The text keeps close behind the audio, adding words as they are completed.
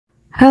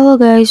Hello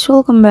guys,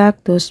 welcome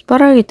back to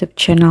Spara YouTube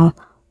channel.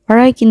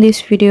 Alright, in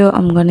this video,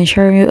 I'm gonna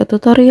share you a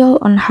tutorial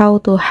on how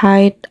to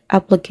hide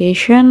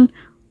application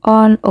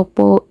on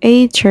Oppo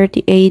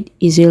A38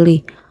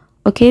 easily.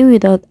 Okay,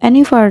 without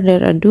any further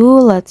ado,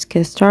 let's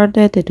get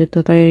started with the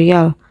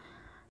tutorial.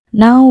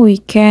 Now we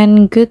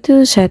can go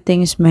to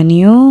settings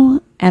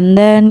menu and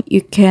then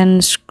you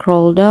can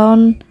scroll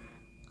down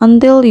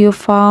until you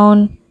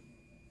found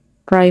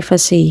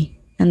privacy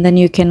and then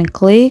you can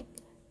click.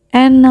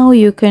 And now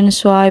you can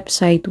swipe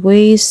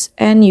sideways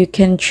and you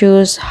can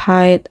choose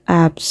hide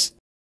apps.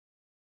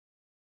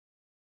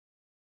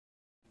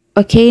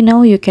 Okay,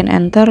 now you can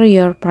enter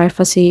your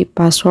privacy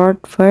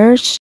password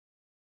first.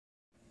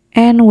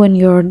 And when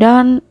you're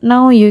done,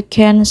 now you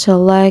can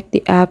select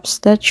the apps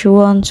that you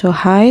want to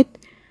hide.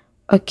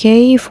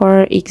 Okay,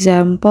 for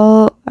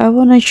example, I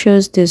want to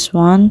choose this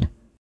one.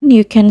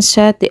 You can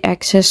set the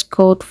access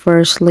code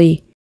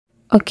firstly.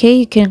 Okay,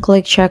 you can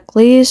click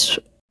checklist.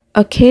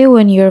 Okay,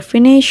 when you're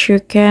finished, you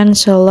can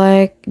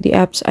select the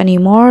apps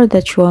anymore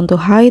that you want to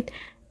hide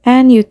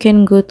and you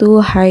can go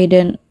to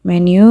hidden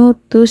menu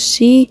to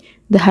see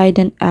the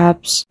hidden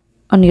apps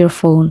on your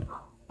phone.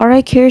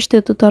 Alright, here's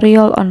the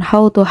tutorial on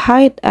how to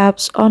hide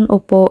apps on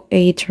Oppo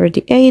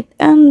A38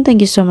 and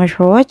thank you so much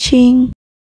for watching.